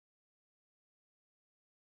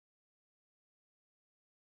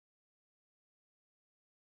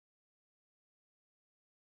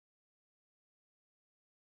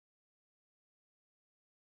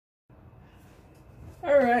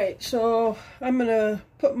Alright, so I'm going to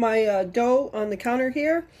put my dough on the counter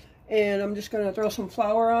here, and I'm just going to throw some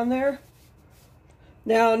flour on there.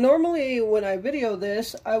 Now, normally when I video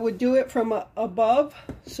this, I would do it from above,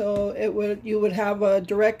 so you would have a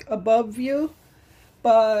direct above view,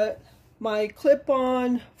 but my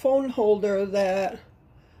clip-on phone holder that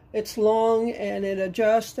it's long and it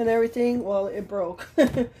adjusts and everything, well, it broke.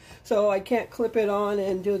 So I can't clip it on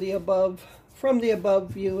and do the above from the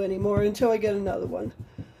above view anymore until I get another one.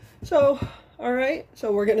 So, alright,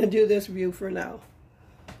 so we're going to do this view for now.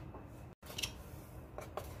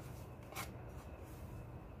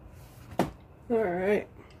 Alright.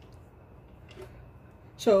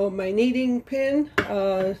 So my kneading pin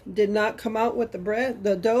did not come out with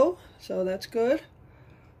the dough, so that's good.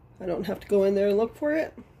 I don't have to go in there and look for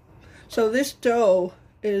it. So this dough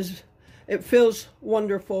it feels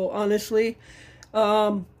wonderful, honestly.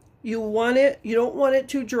 You don't want it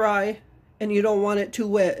too dry, and you don't want it too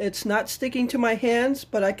wet. It's not sticking to my hands,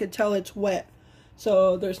 but I could tell it's wet.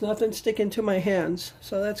 So there's nothing sticking to my hands,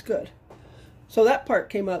 so that's good. So that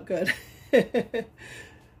part came out good.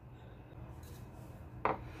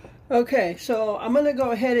 Okay, so I'm going to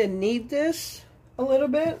go ahead and knead this a little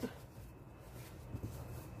bit.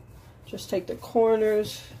 Just take the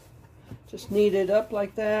corners, just knead it up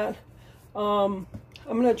like that. I'm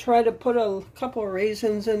going to try to put a couple of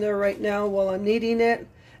raisins in there right now while I'm kneading it.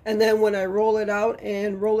 And then when I roll it out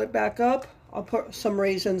and roll it back up, I'll put some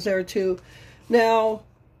raisins there too. Now,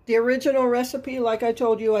 the original recipe, like I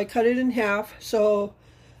told you, I cut it in half. So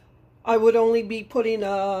I would only be putting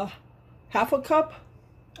half a cup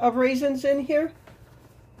of raisins in here,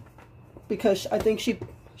 because I think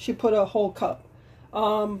she put a whole cup.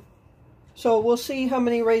 So we'll see how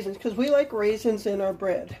many raisins, because we like raisins in our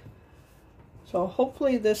bread. So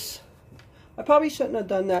hopefully this, I probably shouldn't have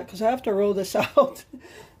done that because I have to roll this out.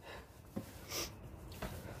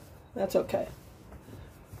 That's okay.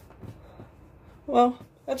 Well,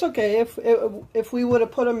 that's okay. If we would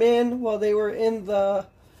have put them in while they were in the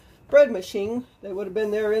bread machine, they would have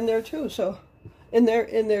been in there too. So in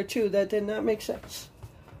there too, that did not make sense.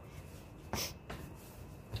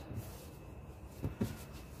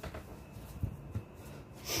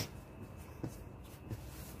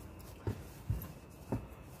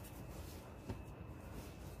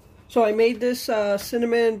 So I made this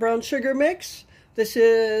cinnamon brown sugar mix. This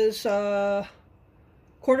is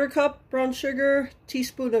quarter cup brown sugar,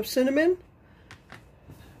 teaspoon of cinnamon.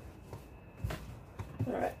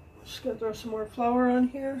 Alright, just gonna throw some more flour on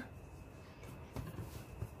here.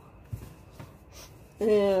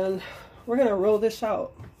 And we're gonna roll this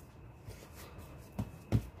out.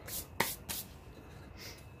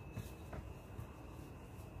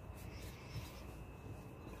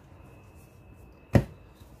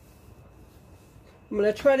 I'm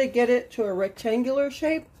going to try to get it to a rectangular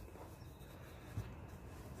shape.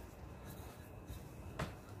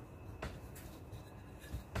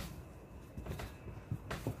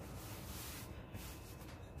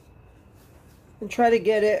 And try to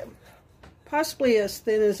get it possibly as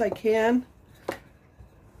thin as I can,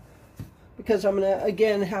 because I'm going to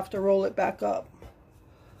again have to roll it back up.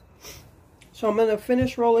 So I'm going to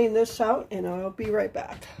finish rolling this out and I'll be right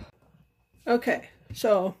back. Okay,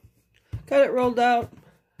 so got it rolled out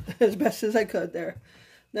as best as I could there.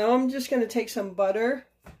 Now I'm just going to take some butter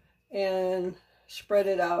and spread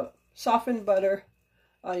it out. Softened butter.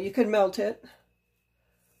 You could melt it.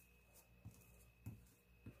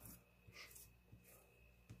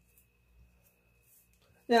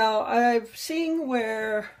 Now I've seen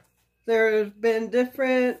where there have been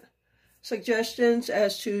different suggestions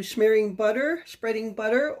as to smearing butter, spreading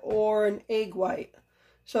butter, or an egg white.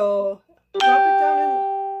 So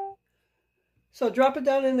drop it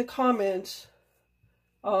down in the comments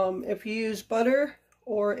if you use butter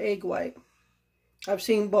or egg white. I've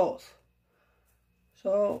seen both.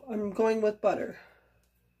 So I'm going with butter.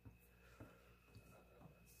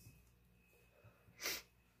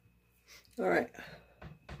 All right.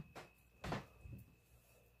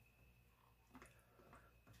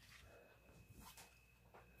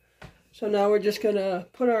 So now we're just going to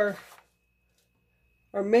put our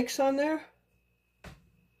mix on there.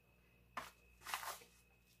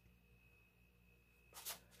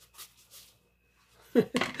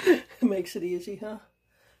 Makes it easy, huh?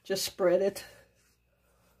 Just spread it.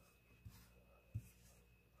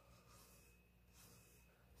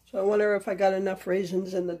 So I wonder if I got enough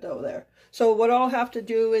raisins in the dough there. So what I'll have to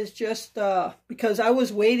do is just, because I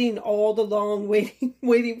was waiting all the long,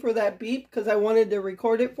 waiting for that beep, because I wanted to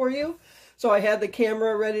record it for you. So I had the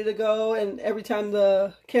camera ready to go, and every time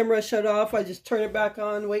the camera shut off, I just turn it back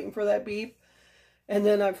on, waiting for that beep. And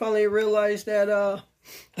then I finally realized that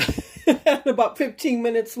About 15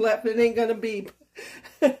 minutes left. It ain't gonna beep.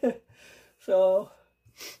 So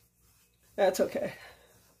that's okay.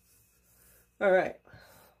 All right.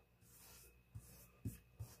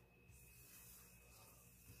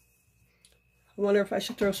 I wonder if I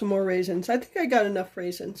should throw some more raisins. I think I got enough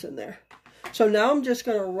raisins in there. So now I'm just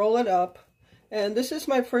going to roll it up. And this is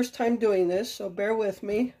my first time doing this, so bear with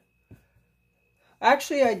me.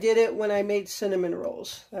 Actually, I did it when I made cinnamon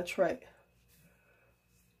rolls. That's right.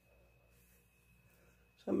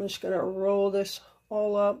 So I'm just going to roll this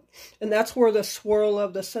all up. And that's where the swirl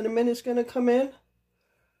of the cinnamon is going to come in.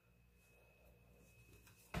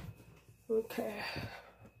 Okay.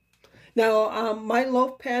 Now, my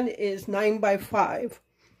loaf pan is 9 by 5.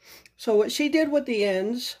 So what she did with the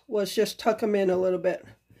ends was just tuck them in a little bit.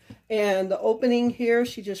 And the opening here,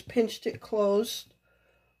 she just pinched it closed.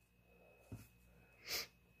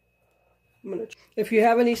 If you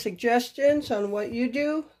have any suggestions on what you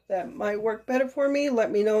do that might work better for me,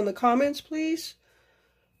 let me know in the comments, please.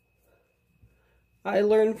 I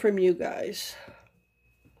learn from you guys.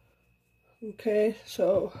 Okay,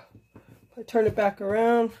 so if I turn it back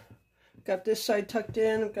around, got this side tucked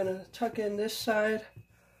in, I'm going to tuck in this side.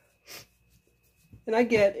 And I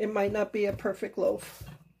get it might not be a perfect loaf,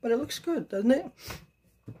 but it looks good, doesn't it?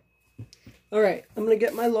 All right, I'm going to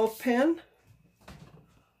get my loaf pan.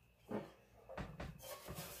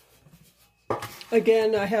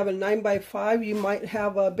 Again, I have a 9 by 5. You might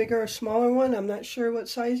have a bigger or smaller one. I'm not sure what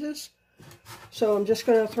sizes. So I'm just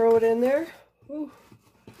going to throw it in there. Ooh.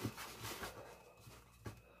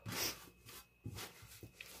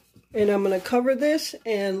 And I'm going to cover this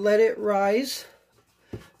and let it rise.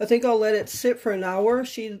 I think I'll let it sit for an hour.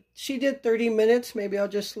 She did 30 minutes. Maybe I'll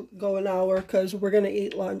just go an hour because we're going to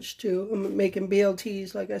eat lunch too. I'm making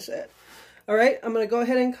BLTs, like I said. All right, I'm going to go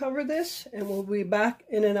ahead and cover this, and we'll be back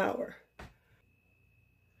in an hour.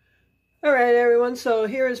 All right, everyone, so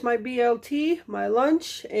here is my BLT, my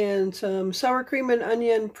lunch, and some sour cream and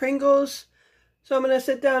onion Pringles. So I'm going to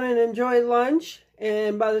sit down and enjoy lunch,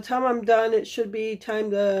 and by the time I'm done, it should be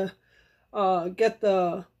time to get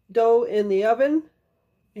the dough in the oven.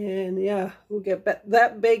 And yeah, we'll get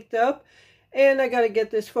that baked up. And I got to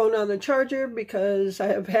get this phone on the charger because I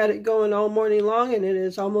have had it going all morning long and it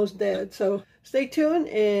is almost dead. So stay tuned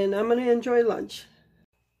and I'm going to enjoy lunch.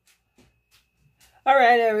 All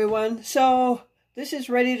right, everyone. So this is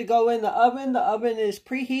ready to go in the oven. The oven is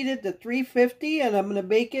preheated to 350 and I'm going to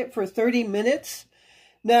bake it for 30 minutes.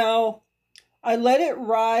 Now, I let it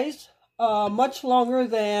rise much longer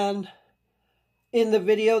than in the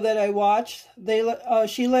video that I watched.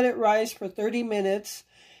 She let it rise for 30 minutes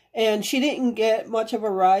and she didn't get much of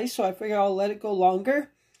a rise, so I figured I'll let it go longer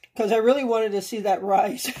because I really wanted to see that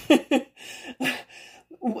rise.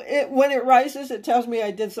 When it rises, it tells me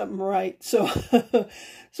I did something right. So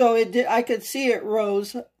so it did. I could see it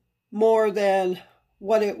rose more than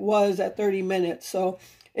what it was at 30 minutes. So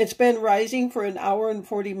it's been rising for an hour and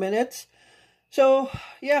 40 minutes. So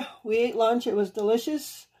yeah, we ate lunch. It was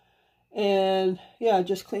delicious. And yeah, I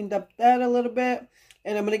just cleaned up that a little bit.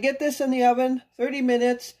 And I'm going to get this in the oven 30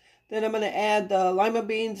 minutes. Then I'm going to add the lima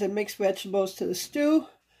beans and mixed vegetables to the stew.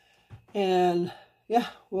 And yeah,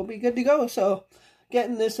 we'll be good to go. So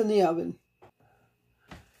getting this in the oven.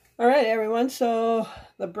 All right, everyone. So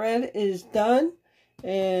the bread is done.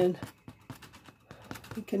 And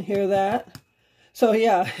you can hear that. So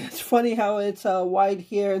yeah, it's funny how it's wide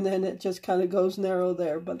here and then it just kind of goes narrow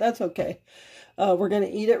there. But that's okay. We're going to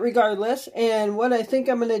eat it regardless. And what I think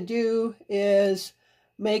I'm going to do is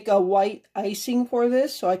make a white icing for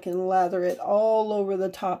this so I can lather it all over the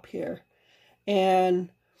top here. And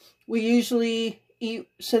we usually eat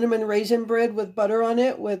cinnamon raisin bread with butter on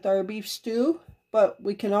it with our beef stew. But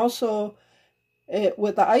we can also,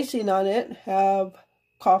 with the icing on it, have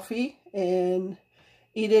coffee and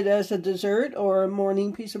eat it as a dessert or a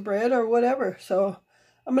morning piece of bread or whatever. So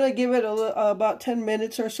I'm going to give it about 10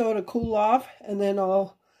 minutes or so to cool off, and then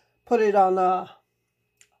I'll put it on a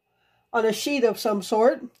sheet of some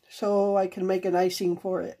sort so I can make an icing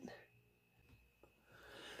for it.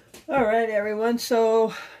 All right, everyone.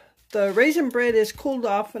 So the raisin bread is cooled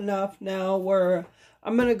off enough now where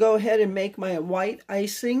I'm going to go ahead and make my white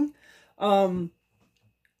icing. I'm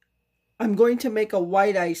going to make a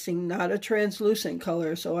white icing, not a translucent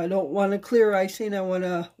color. So I don't want a clear icing. I want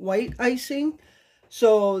a white icing.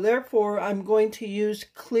 So therefore, I'm going to use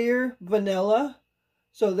clear vanilla.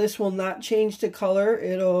 So this will not change the color.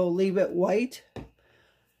 It'll leave it white.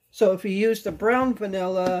 So if you use the brown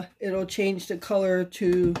vanilla, it'll change the color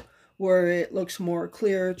to where it looks more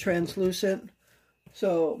clear, translucent.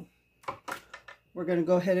 So we're going to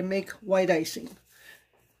go ahead and make white icing.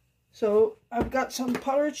 So I've got some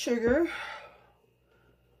powdered sugar.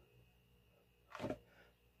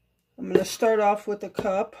 I'm going to start off with a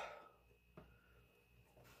cup.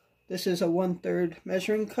 This is a 1/3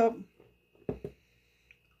 measuring cup.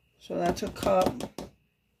 So that's a cup.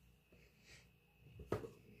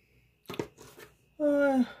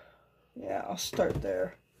 Yeah, I'll start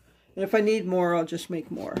there. And if I need more, I'll just make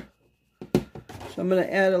more. So I'm going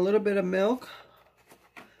to add a little bit of milk.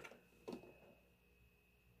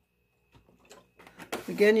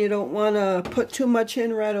 Again, you don't want to put too much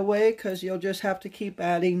in right away because you'll just have to keep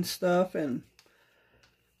adding stuff. And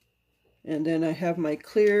then I have my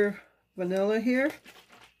clear vanilla here.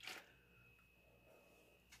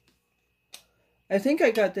 I think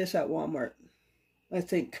I got this at Walmart. I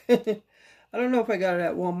think. I don't know if I got it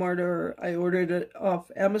at Walmart or I ordered it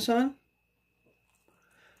off Amazon.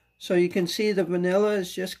 So you can see the vanilla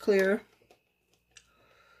is just clear.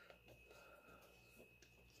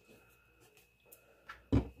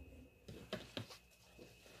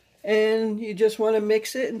 And you just want to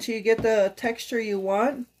mix it until you get the texture you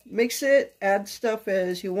want. Mix it, add stuff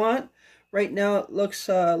as you want. Right now it looks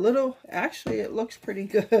a little, actually it looks pretty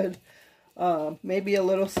good. Maybe a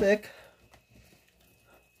little thick.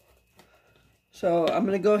 So I'm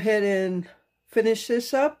going to go ahead and finish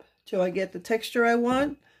this up till I get the texture I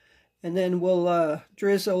want. And then we'll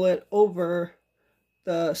drizzle it over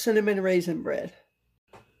the cinnamon raisin bread.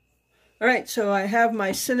 Alright, so I have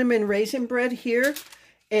my cinnamon raisin bread here.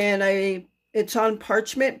 And it's on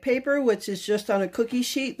parchment paper, which is just on a cookie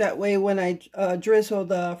sheet. That way when I drizzle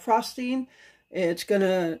the frosting, it's going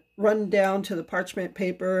to run down to the parchment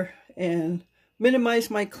paper and minimize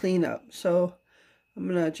my cleanup. So I'm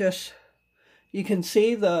going to just, you can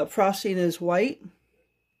see the frosting is white.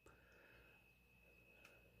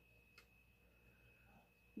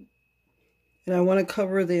 And I want to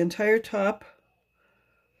cover the entire top.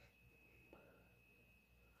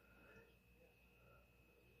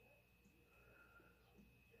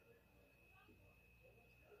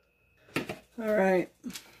 All right,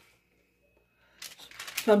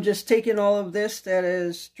 so I'm just taking all of this that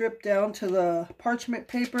is dripped down to the parchment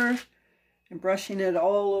paper and brushing it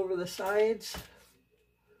all over the sides.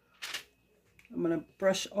 I'm going to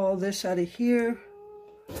brush all this out of here.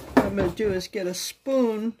 What I'm going to do is get a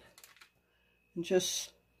spoon and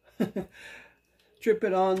just drip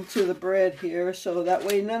it onto the bread here, so that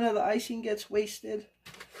way none of the icing gets wasted.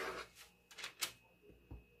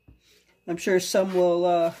 I'm sure some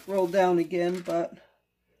will roll down again, but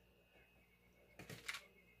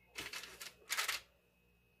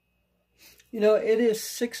you know, it is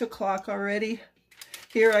 6 o'clock already.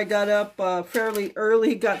 Here I got up fairly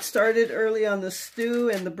early, got started early on the stew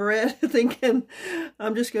and the bread, thinking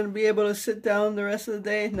I'm just going to be able to sit down the rest of the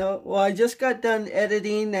day. No, well, I just got done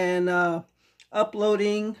editing and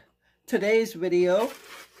uploading today's video,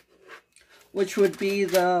 which would be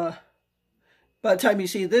by the time you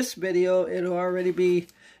see this video, it'll already be,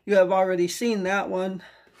 you have already seen that one.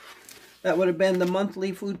 That would have been the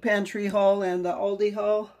monthly food pantry haul and the Aldi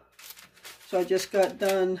haul. So I just got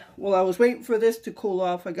done, well, I was waiting for this to cool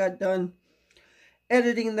off. I got done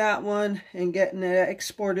editing that one and getting it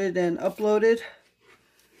exported and uploaded.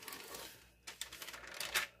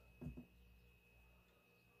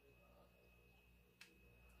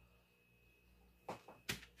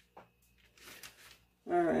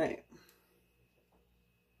 All right.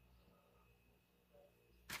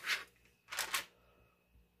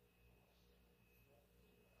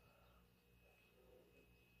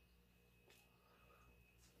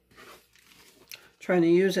 Trying to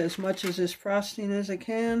use as much of this frosting as I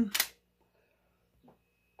can.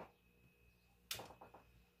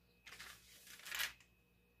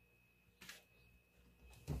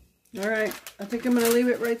 All right, I think I'm going to leave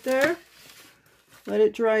it right there. Let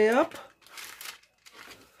it dry up.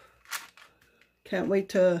 Can't wait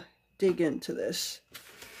to dig into this.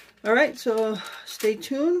 All right, so stay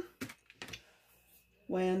tuned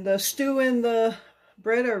when the stew and the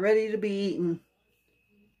bread are ready to be eaten.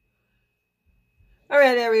 All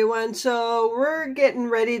right, everyone, so we're getting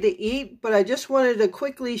ready to eat, but I just wanted to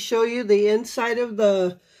quickly show you the inside of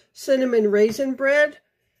the cinnamon raisin bread.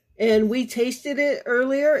 And we tasted it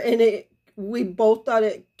earlier, and we both thought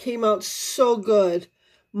it came out so good.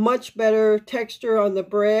 Much better texture on the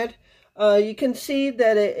bread. You can see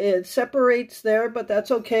that it separates there, but that's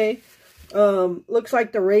okay. Looks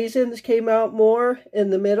like the raisins came out more in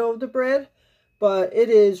the middle of the bread, but it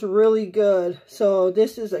is really good. So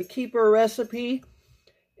this is a keeper recipe.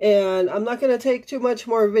 And I'm not going to take too much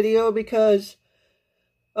more video because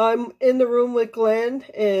I'm in the room with Glenn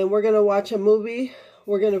and we're going to watch a movie.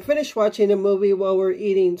 We're going to finish watching a movie while we're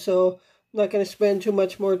eating. So not going to spend too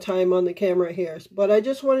much more time on the camera here. But I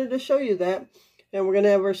just wanted to show you that. And we're going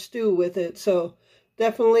to have our stew with it. So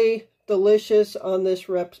definitely delicious on this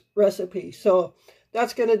recipe. So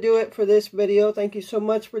that's going to do it for this video. Thank you so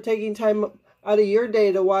much for taking time out of your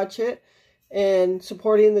day to watch it and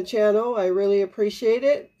supporting the channel. I really appreciate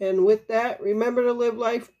it. And with that, remember to live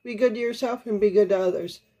life, be good to yourself, and be good to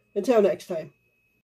others. Until next time.